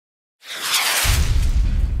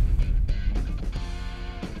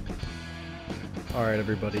All right,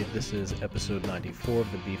 everybody, this is episode 94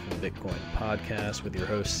 of the Beef and Bitcoin podcast with your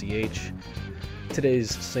host, CH.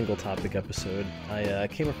 Today's single topic episode, I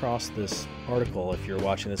came across this article, if you're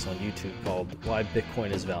watching this on YouTube, called Why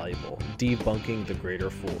Bitcoin is Valuable, Debunking the Greater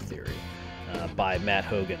Fool Theory by Matt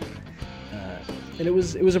Hogan. And it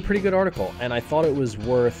was a pretty good article, and I thought it was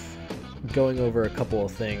worth going over a couple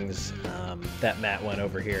of things that Matt went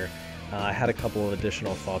over here. I had a couple of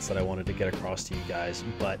additional thoughts that I wanted to get across to you guys,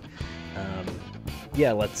 but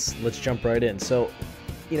yeah, let's jump right in. So,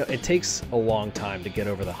 it takes a long time to get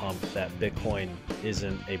over the hump that Bitcoin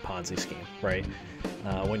isn't a Ponzi scheme, right?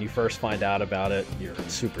 When you first find out about it, you're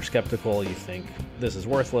super skeptical. You think this is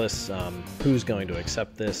worthless. Who's going to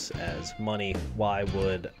accept this as money? Why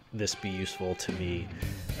would this be useful to me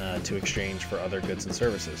to exchange for other goods and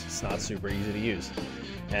services? It's not super easy to use.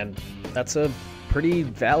 And that's a pretty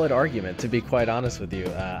valid argument, to be quite honest with you.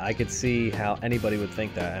 I could see how anybody would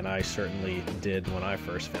think that, and I certainly did when I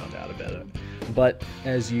first found out about it. But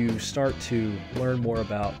as you start to learn more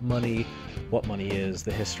about money, what money is,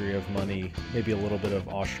 the history of money, maybe a little bit of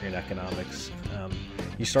Austrian economics,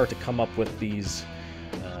 you start to come up with these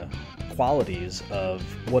qualities of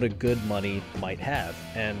what a good money might have.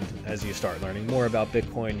 And as you start learning more about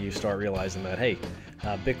Bitcoin, you start realizing that, hey,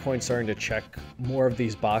 Bitcoin's starting to check more of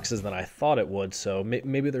these boxes than I thought it would, so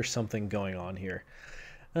maybe there's something going on here.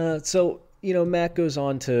 So Matt goes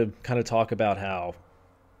on to kind of talk about how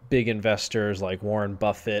big investors like Warren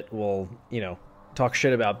Buffett will, talk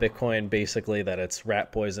shit about Bitcoin, basically that it's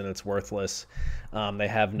rat poison, it's worthless, they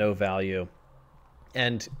have no value.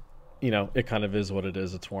 And it kind of is what it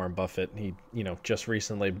is. It's Warren Buffett. He, just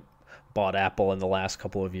recently bought Apple in the last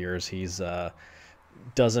couple of years. He's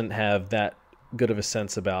doesn't have that good of a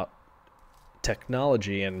sense about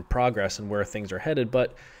technology and progress and where things are headed,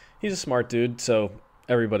 but he's a smart dude, so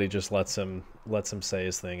everybody just lets him say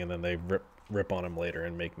his thing, and then they rip on him later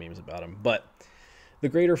and make memes about him. But the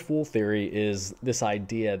greater fool theory is this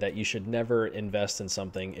idea that you should never invest in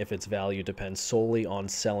something if its value depends solely on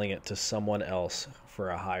selling it to someone else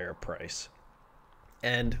for a higher price.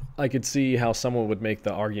 And I could see how someone would make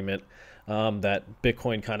the argument that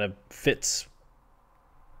Bitcoin kind of fits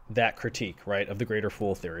that critique, right, of the greater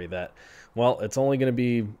fool theory, that, well, it's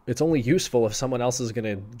only useful if someone else is going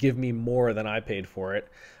to give me more than I paid for it.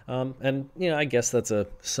 And I guess that's a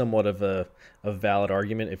somewhat of a valid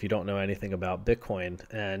argument if you don't know anything about Bitcoin.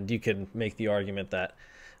 And you can make the argument that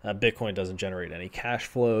Bitcoin doesn't generate any cash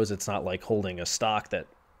flows. It's not like holding a stock that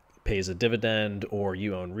pays a dividend, or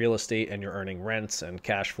you own real estate and you're earning rents and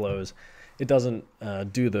cash flows. It doesn't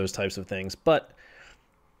do those types of things. But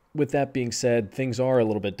with that being said, things are a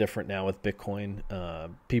little bit different now with Bitcoin.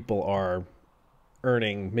 People are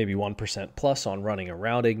earning maybe 1% plus on running a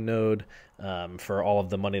routing node for all of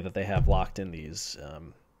the money that they have locked in these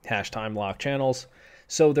hash time lock channels.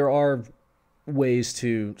 So there are ways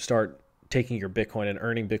to start taking your Bitcoin and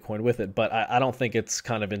earning Bitcoin with it, but I don't think it's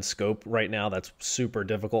kind of in scope right now. That's super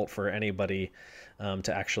difficult for anybody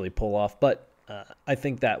to actually pull off. But I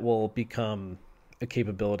think that will become a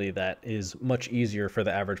capability that is much easier for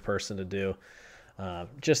the average person to do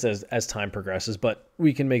just as time progresses. But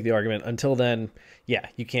we can make the argument until then, yeah,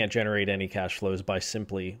 you can't generate any cash flows by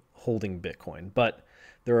simply holding Bitcoin. But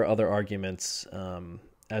there are other arguments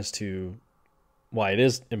as to why it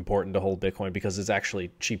is important to hold Bitcoin, because it's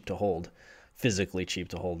actually cheap to hold, physically cheap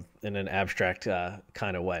to hold in an abstract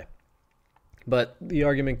kind of way. But the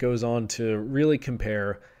argument goes on to really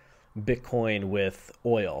compare Bitcoin with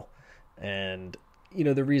oil. And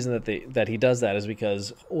the reason that he does that is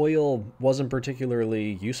because oil wasn't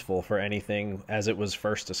particularly useful for anything as it was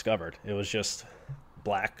first discovered. It was just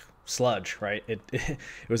black sludge, right? It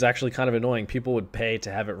was actually kind of annoying. People would pay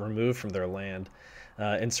to have it removed from their land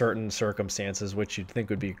in certain circumstances, which you'd think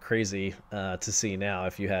would be crazy to see now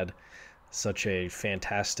if you had such a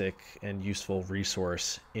fantastic and useful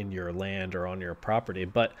resource in your land or on your property.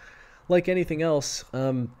 But like anything else,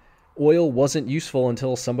 oil wasn't useful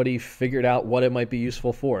until somebody figured out what it might be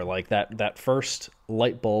useful for, like that first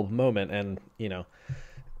light bulb moment. And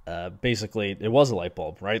basically it was a light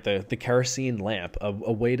bulb, right? The kerosene lamp, a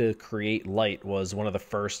way to create light, was one of the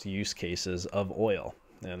first use cases of oil.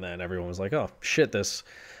 And then everyone was like, oh shit, this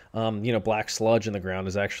black sludge in the ground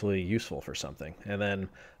is actually useful for something. And then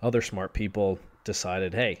other smart people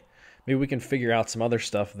decided, hey, maybe we can figure out some other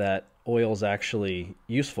stuff that oil's actually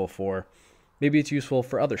useful for. Maybe it's useful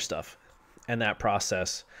for other stuff. And that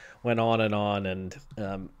process went on, and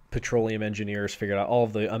petroleum engineers figured out all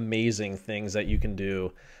of the amazing things that you can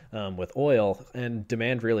do with oil, and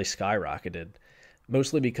demand really skyrocketed,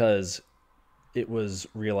 mostly because it was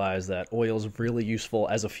realized that oil is really useful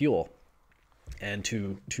as a fuel. and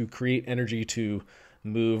to create energy to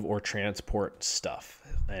move or transport stuff.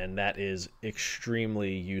 And that is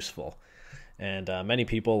extremely useful. And many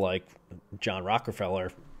people like John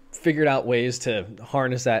Rockefeller figured out ways to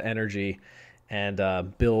harness that energy and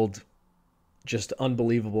build just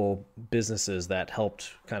unbelievable businesses that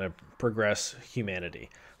helped kind of progress humanity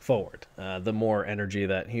forward. The more energy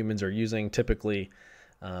that humans are using, typically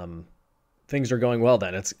things are going well.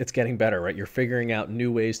 Then it's getting better, right? You're figuring out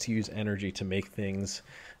new ways to use energy to make things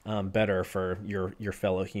better for your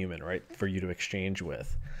fellow human, right? For you to exchange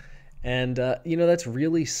with. And that's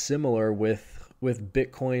really similar with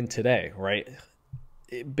Bitcoin today, right?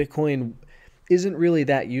 Bitcoin isn't really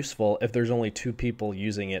that useful if there's only two people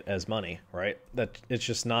using it as money, right? That it's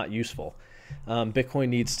just not useful. Bitcoin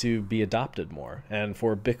needs to be adopted more, and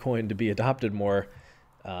for Bitcoin to be adopted more,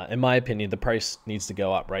 in my opinion, the price needs to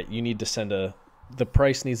go up, right? The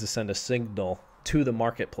price needs to send a signal to the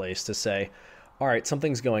marketplace to say, all right,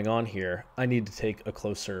 something's going on here. I need to take a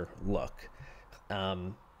closer look.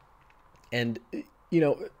 And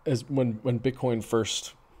as when Bitcoin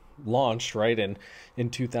first launched, right, in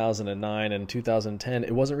 2009 and 2010,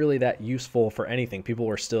 it wasn't really that useful for anything. People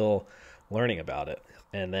were still learning about it.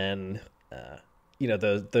 And then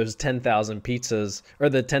those 10,000 pizzas, or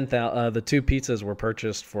the 2 pizzas were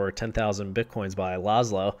purchased for 10,000 Bitcoins by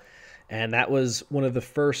Laszlo. And that was one of the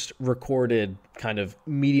first recorded kind of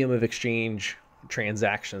medium of exchange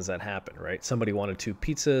transactions that happened, right? Somebody wanted 2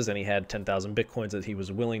 pizzas and he had 10,000 Bitcoins that he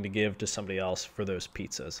was willing to give to somebody else for those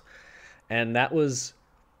pizzas. And that was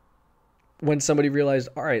when somebody realized,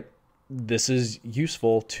 all right, this is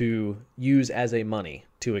useful to use as a money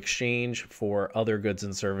to exchange for other goods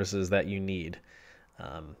and services that you need.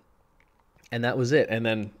 And that was it. And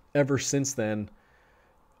then ever since then,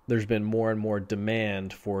 there's been more and more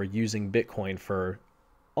demand for using Bitcoin for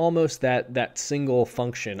almost that single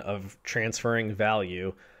function of transferring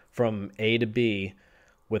value from A to B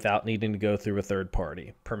without needing to go through a third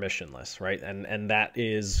party, permissionless, right? And that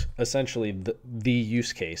is essentially the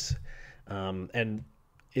use case. And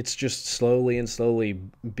it's just slowly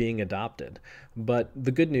being adopted. But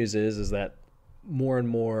the good news is that more and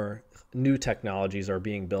more new technologies are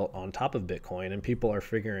being built on top of Bitcoin, and people are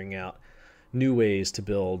figuring out new ways to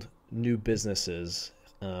build new businesses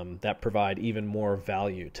that provide even more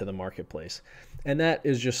value to the marketplace. And that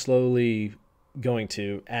is just slowly going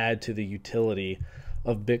to add to the utility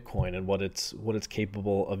of Bitcoin and what it's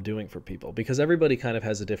capable of doing for people, because everybody kind of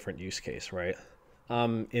has a different use case, right?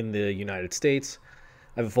 In the United States,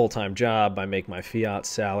 I have a full-time job. I make my fiat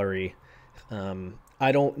salary.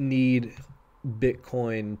 I don't need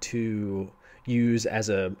Bitcoin to use as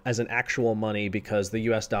an actual money because the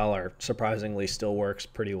US dollar surprisingly still works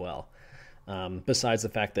pretty well. Besides the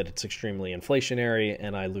fact that it's extremely inflationary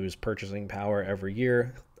and I lose purchasing power every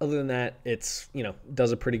year. Other than that, it's,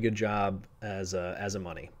 does a pretty good job as a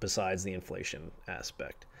money besides the inflation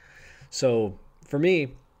aspect. So for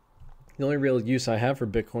me, the only real use I have for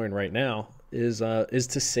Bitcoin right now is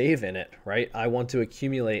to save in it, right? I want to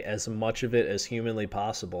accumulate as much of it as humanly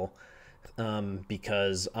possible,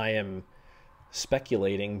 because I am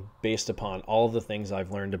speculating based upon all of the things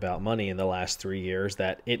I've learned about money in the last 3 years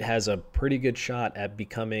that it has a pretty good shot at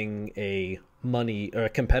becoming a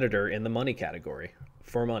competitor in the money category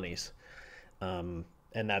for monies. And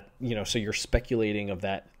that, so you're speculating of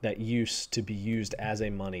that use to be used as a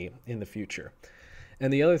money in the future.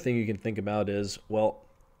 And the other thing you can think about is, well,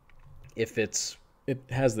 if it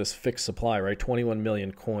has this fixed supply, right? 21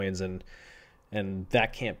 million coins, and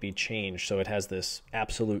that can't be changed. So it has this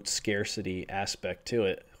absolute scarcity aspect to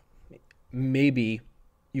it. Maybe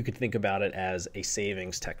you could think about it as a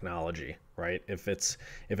savings technology, right? If it's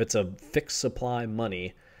a fixed supply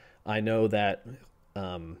money, I know that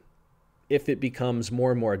if it becomes more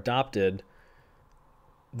and more adopted,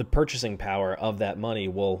 the purchasing power of that money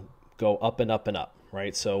will go up and up and up,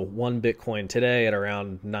 right? So 1 Bitcoin today at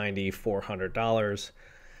around $9,400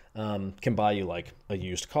 can buy you like a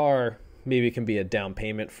used car. Maybe it can be a down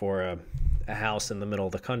payment for a house in the middle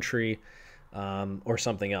of the country, or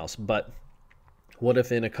something else. But what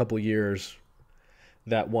if in a couple years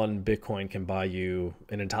that 1 Bitcoin can buy you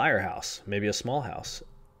an entire house, maybe a small house,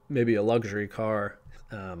 maybe a luxury car,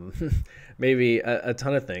 maybe a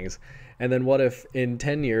ton of things. And then what if in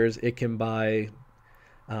 10 years it can buy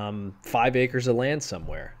 5 acres of land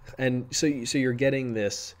somewhere? And so you're getting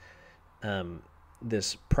this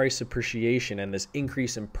price appreciation and this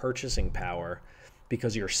increase in purchasing power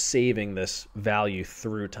because you're saving this value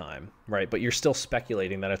through time, right? But you're still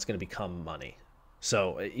speculating that it's going to become money.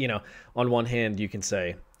 So, on one hand, you can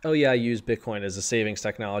say, oh yeah, I use Bitcoin as a savings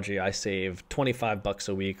technology. I save $25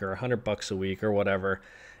 a week or $100 a week or whatever.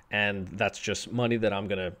 and that's just money that I'm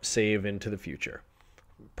going to save into the future.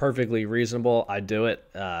 Perfectly reasonable. I do it.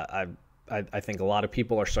 I think a lot of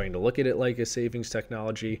people are starting to look at it like a savings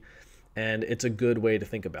technology, and it's a good way to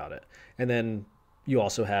think about it. And then you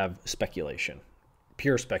also have speculation,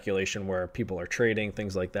 pure speculation, where people are trading,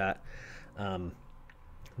 things like that.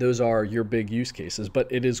 Those are your big use cases, but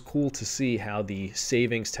it is cool to see how the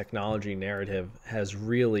savings technology narrative has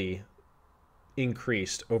really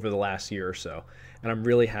increased over the last year or so. And I'm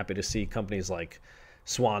really happy to see companies like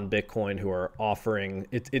Swan Bitcoin who are offering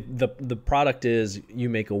it. The product is you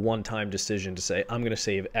make a one-time decision to say, I'm going to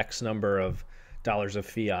save X number of dollars of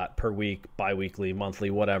fiat per week, biweekly, monthly,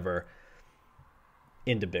 whatever,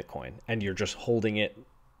 into Bitcoin, and you're just holding it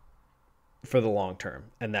for the long term,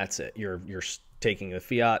 and that's it. You're taking the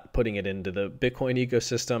fiat, putting it into the Bitcoin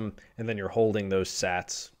ecosystem, and then you're holding those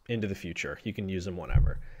sats into the future. You can use them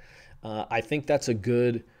whenever. I think that's a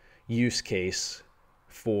good use case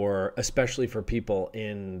especially for people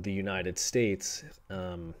in the United States,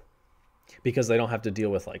 because they don't have to deal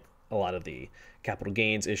with like a lot of the capital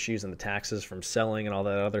gains issues and the taxes from selling and all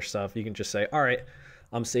that other stuff. You can just say, all right,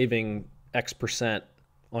 I'm saving X%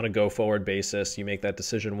 on a go forward basis. You make that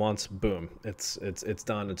decision once, boom, it's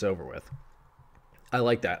done, it's over with. I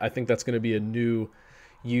like that. I think that's going to be a new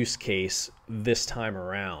use case this time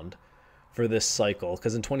around for this cycle,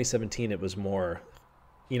 because in 2017 it was more,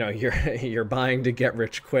 you're buying to get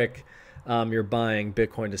rich quick. You're buying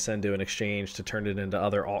Bitcoin to send to an exchange to turn it into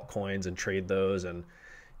other altcoins and trade those, and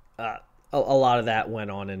a lot of that went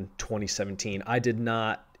on in 2017.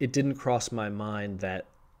 It didn't cross my mind that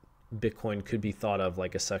Bitcoin could be thought of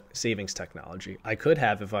like a savings technology. I could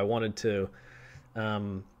have, if I wanted to,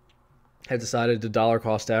 had decided to dollar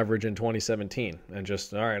cost average in 2017 and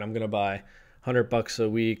just, all right, I'm going to buy $100 a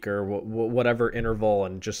week or whatever interval,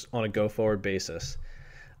 and just on a go forward basis,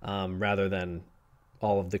 rather than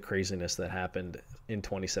all of the craziness that happened in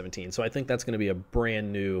 2017. So I think that's going to be a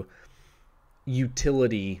brand new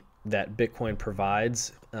utility that Bitcoin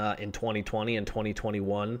provides in 2020 and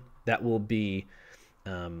 2021 that will be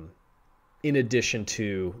in addition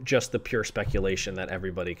to just the pure speculation that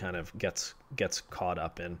everybody kind of gets caught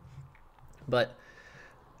up in. But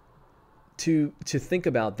to think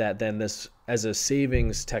about that, then, this as a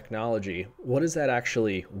savings technology, what is that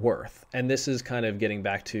actually worth? And this is kind of getting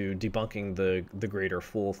back to debunking the greater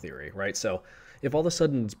fool theory, right? So if all of a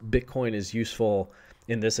sudden Bitcoin is useful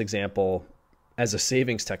in this example as a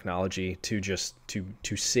savings technology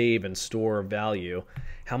to save and store value,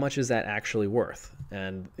 how much is that actually worth?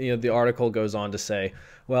 And the article goes on to say,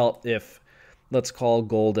 well, if let's call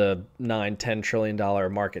gold a $9-10 trillion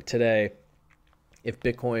market today, if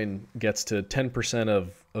Bitcoin gets to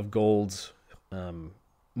 10% of gold's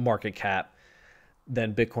market cap,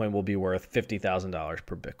 then Bitcoin will be worth $50,000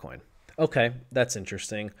 per Bitcoin. Okay, that's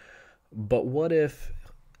interesting. But what if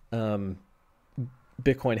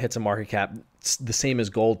Bitcoin hits a market cap the same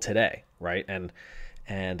as gold today, right? And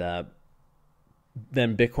then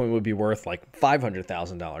Bitcoin would be worth like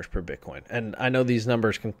 $500,000 per Bitcoin. And I know these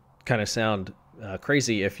numbers can kind of sound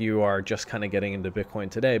crazy if you are just kind of getting into Bitcoin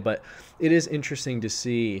today, but it is interesting to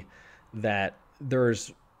see that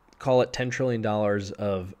there's, call it $10 trillion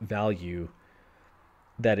of value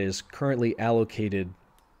that is currently allocated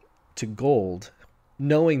to gold,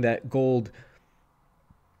 knowing that gold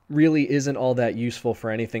really isn't all that useful for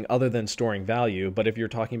anything other than storing value. But if you're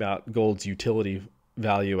talking about gold's utility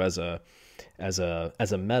value as a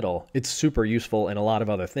metal, it's super useful in a lot of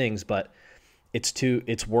other things, but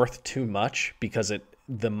it's worth too much because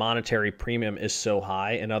the monetary premium is so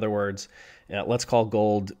high. In other words, let's call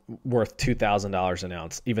gold worth $2,000 an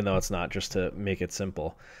ounce, even though it's not, just to make it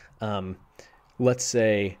simple. Let's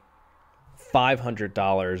say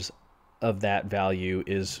 $500 of that value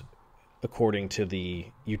is according to the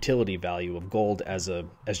utility value of gold as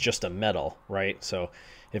just a metal, right? So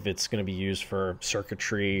if it's going to be used for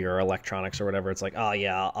circuitry or electronics or whatever, it's like, oh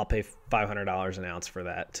yeah, I'll pay $500 an ounce for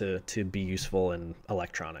that to be useful in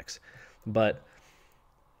electronics. But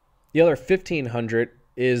the other $1,500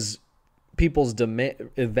 is people's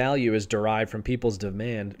demand. Value is derived from people's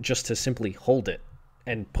demand just to simply hold it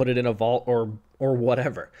and put it in a vault or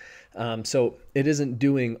whatever. So it isn't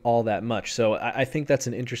doing all that much. So I think that's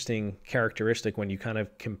an interesting characteristic when you kind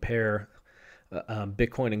of compare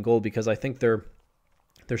Bitcoin and gold, because I think they're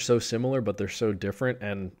so similar, but they're so different.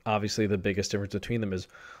 And obviously the biggest difference between them is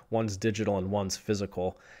one's digital and one's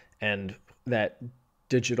physical. And that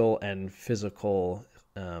digital and physical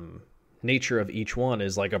nature of each one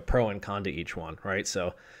is like a pro and con to each one, right?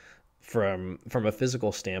 So from a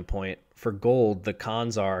physical standpoint, for gold, the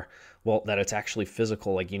cons are, well, that it's actually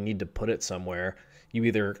physical. Like, you need to put it somewhere. You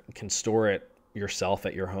either can store it yourself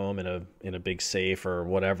at your home in a big safe or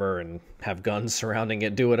whatever, and have guns surrounding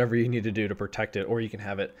it. Do whatever you need to do to protect it, or you can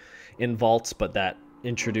have it in vaults, but that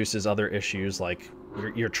introduces other issues like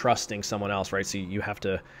you're trusting someone else, right? So you have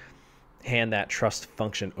to hand that trust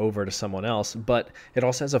function over to someone else. But it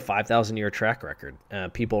also has a 5,000-year track record.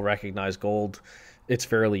 People recognize gold. It's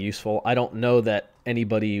fairly useful. I don't know that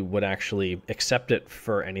anybody would actually accept it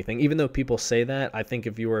for anything, even though people say that. I think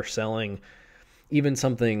if you were selling even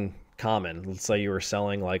something common, let's say you were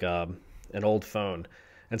selling like an old phone,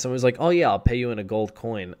 and someone was like, oh yeah, I'll pay you in a gold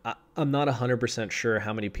coin. I'm not 100% sure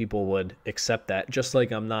how many people would accept that, just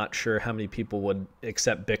like I'm not sure how many people would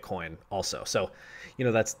accept Bitcoin also. So,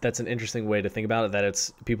 that's an interesting way to think about it,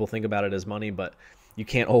 that people think about it as money, but you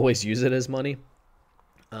can't always use it as money.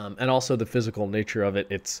 And also the physical nature of it,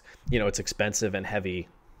 it's expensive and heavy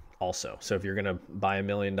also. So if you're going to buy $1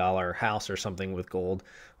 million house or something with gold,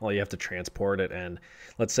 well, you have to transport it. And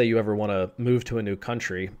let's say you ever want to move to a new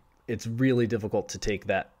country, it's really difficult to take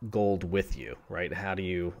that gold with you, right? How do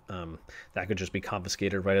you, that could just be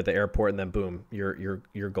confiscated right at the airport, and then boom,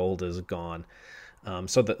 your gold is gone.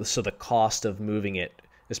 So the cost of moving it,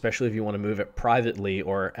 especially if you want to move it privately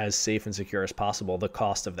or as safe and secure as possible, the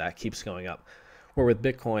cost of that keeps going up. Where with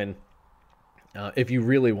Bitcoin, if you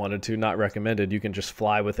really wanted to, not recommended, you can just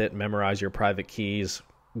fly with it, memorize your private keys,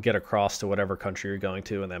 get across to whatever country you're going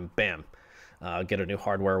to, and then bam, get a new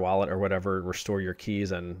hardware wallet or whatever, restore your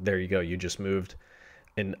keys, and there you go. You just moved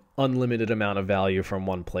an unlimited amount of value from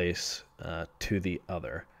one place to the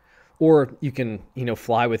other. Or you can,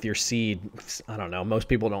 fly with your seed. I don't know. Most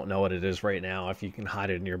people don't know what it is right now. If you can hide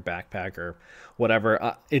it in your backpack or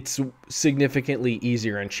whatever, it's significantly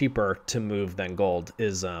easier and cheaper to move than gold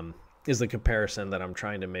is the comparison that I'm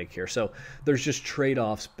trying to make here. So there's just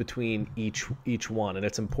trade-offs between each one, and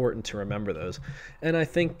it's important to remember those. And I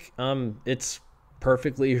think it's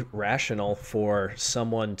perfectly rational for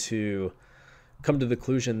someone to come to the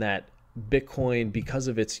conclusion that Bitcoin, because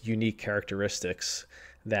of its unique characteristics,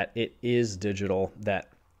 that it is digital, that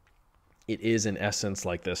it is in essence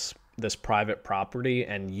like this private property,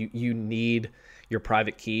 and you need your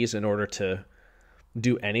private keys in order to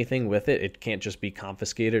do anything with it. It can't just be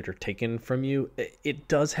confiscated or taken from you. It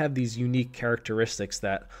does have these unique characteristics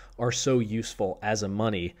that are so useful as a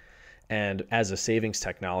money and as a savings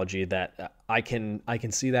technology that I can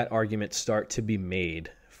see that argument start to be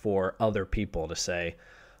made for other people to say,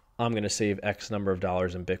 I'm going to save X number of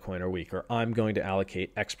dollars in Bitcoin a week, or I'm going to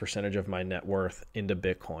allocate X percentage of my net worth into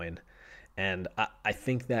Bitcoin. And I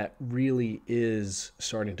think that really is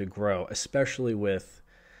starting to grow, especially with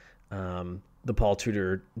the Paul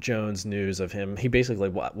Tudor Jones news of him. He basically,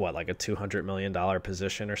 like a $200 million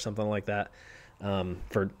position or something like that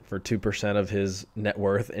for 2% of his net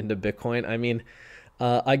worth into Bitcoin. I mean,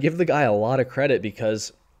 I give the guy a lot of credit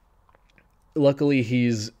because luckily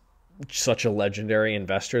he's such a legendary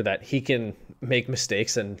investor that he can make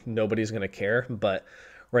mistakes and nobody's going to care. But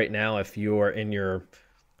right now, if you're in your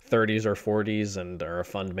 30s or 40s and are a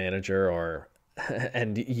fund manager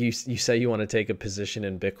and you say you want to take a position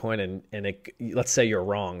in Bitcoin and let's say you're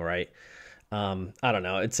wrong, right? I don't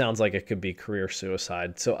know. It sounds like it could be career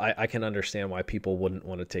suicide. So I can understand why people wouldn't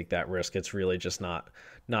want to take that risk. It's really just not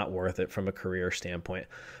worth it from a career standpoint.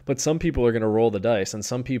 But some people are going to roll the dice, and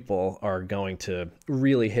some people are going to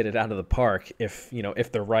really hit it out of the park if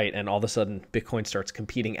they're right, and all of a sudden Bitcoin starts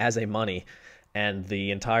competing as a money, and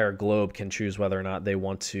the entire globe can choose whether or not they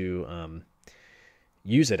want to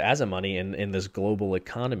use it as a money in this global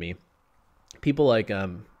economy. People like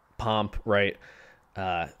Pomp, right?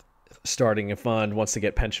 Starting a fund, wants to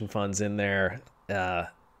get pension funds in there.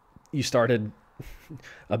 You started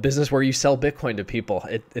a business where you sell Bitcoin to people.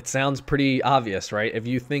 It sounds pretty obvious, right? If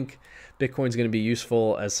you think Bitcoin's going to be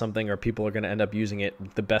useful as something, or people are going to end up using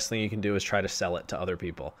it, the best thing you can do is try to sell it to other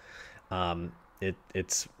people.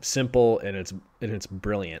 It's simple and it's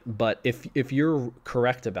brilliant. But if you're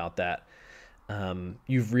correct about that,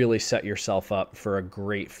 you've really set yourself up for a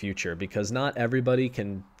great future, because not everybody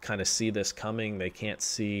can kind of see this coming. They can't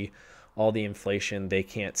see all the inflation. They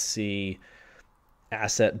can't see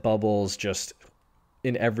asset bubbles just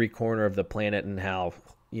in every corner of the planet, and how,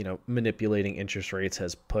 manipulating interest rates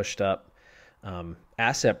has pushed up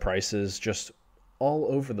asset prices just all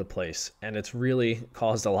over the place. And it's really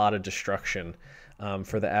caused a lot of destruction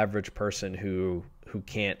for the average person who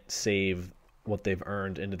can't save what they've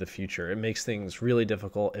earned into the future. It makes things really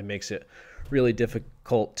difficult. It makes it really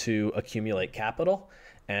difficult to accumulate capital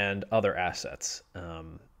and other assets.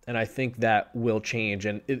 And I think that will change.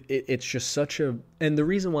 And it's just and the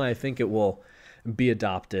reason why I think it will be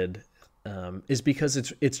adopted is because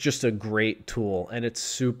it's just a great tool, and it's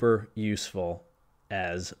super useful.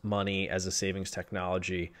 as money, as a savings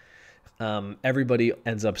technology. Everybody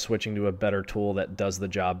ends up switching to a better tool that does the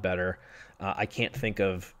job better. I can't think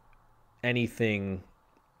of anything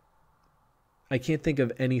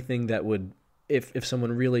that would, if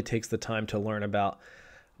someone really takes the time to learn about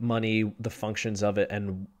money, the functions of it,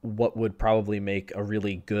 and what would probably make a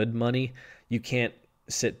really good money, you can't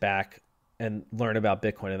sit back and learn about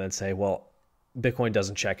Bitcoin and then say, well, Bitcoin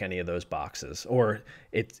doesn't check any of those boxes, or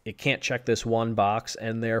it can't check this one box,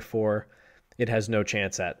 and therefore it has no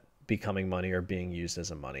chance at becoming money or being used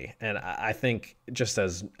as a money. And I think just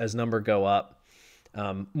as numbers go up,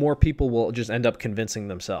 more people will just end up convincing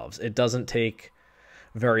themselves. It doesn't take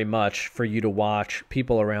very much for you to watch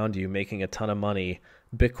people around you making a ton of money,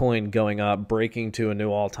 Bitcoin going up, breaking to a new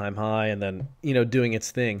all-time high, and then, doing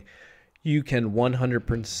its thing. You can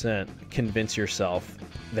 100% convince yourself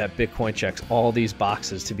that Bitcoin checks all these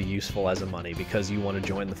boxes to be useful as a money because you want to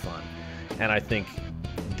join the fun. And I think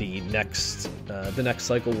the next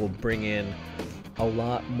cycle will bring in a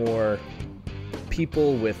lot more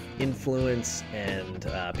people with influence, and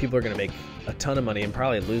people are going to make a ton of money and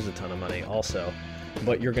probably lose a ton of money also.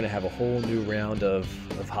 But you're going to have a whole new round of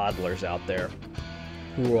hodlers out there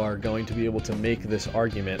who are going to be able to make this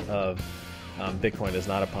argument of Bitcoin is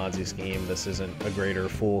not a Ponzi scheme. This isn't a greater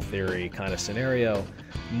fool theory kind of scenario.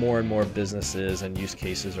 More and more businesses and use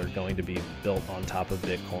cases are going to be built on top of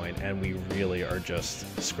Bitcoin, and we really are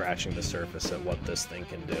just scratching the surface at what this thing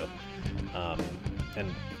can do.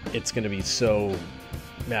 And it's going to be so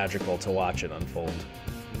magical to watch it unfold.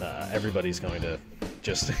 Everybody's going to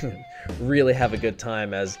just really have a good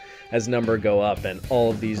time as numbers go up and all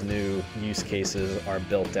of these new use cases are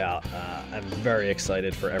built out. I'm very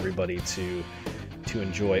excited for everybody to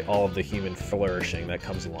enjoy all of the human flourishing that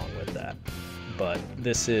comes along with that. But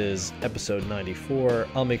this is episode 94.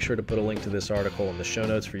 I'll make sure to put a link to this article in the show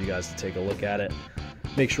notes for you guys to take a look at it.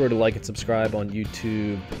 Make sure to like and subscribe on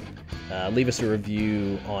YouTube. Leave us a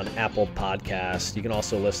review on Apple Podcasts. You can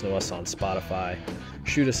also listen to us on Spotify.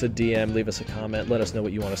 Shoot us a DM, leave us a comment, let us know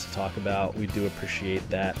what you want us to talk about. We do appreciate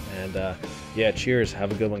that. And cheers.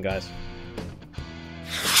 Have a good one, guys.